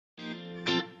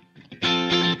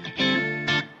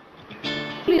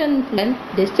children learned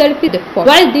they selfie the forest.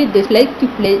 Why did they like to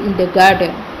play in the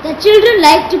garden? The children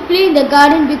liked to play in the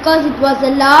garden because it was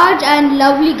a large and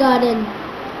lovely garden.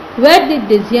 Where did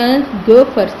the giant go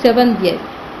for 7 years?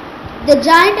 The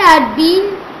giant had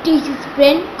been to his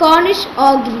friend Cornish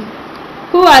Ogre.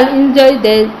 Who all enjoyed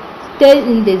their stay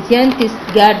in the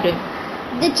giant's garden?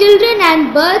 The children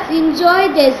and birds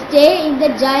enjoyed their stay in the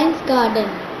giant's garden.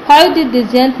 How did the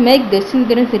giant make the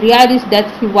children realize that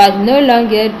he was no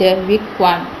longer the weak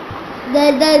one?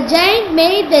 The giant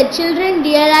made the children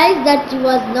realize that he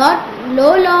was no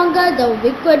longer the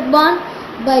wicked one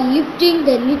by lifting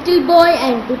the little boy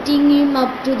and putting him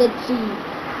up to the tree.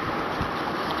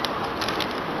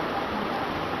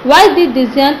 Why did the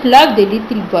giant love the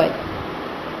little boy?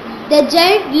 The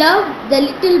giant loved the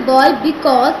little boy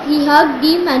because he hugged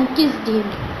him and kissed him.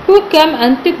 Who came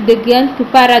and took the giant to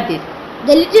paradise?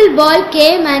 The little boy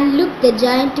came and took the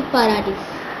giant to paradise.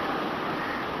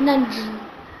 நன்றி.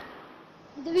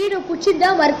 இந்த video பிடிச்சிருந்தா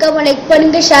மறக்காம like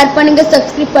பண்ணுங்க, share பண்ணுங்க,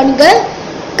 subscribe பண்ணுங்க.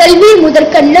 கல்வி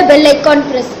முதற்கண்ணில் bell icon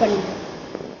press பண்ணுங்க.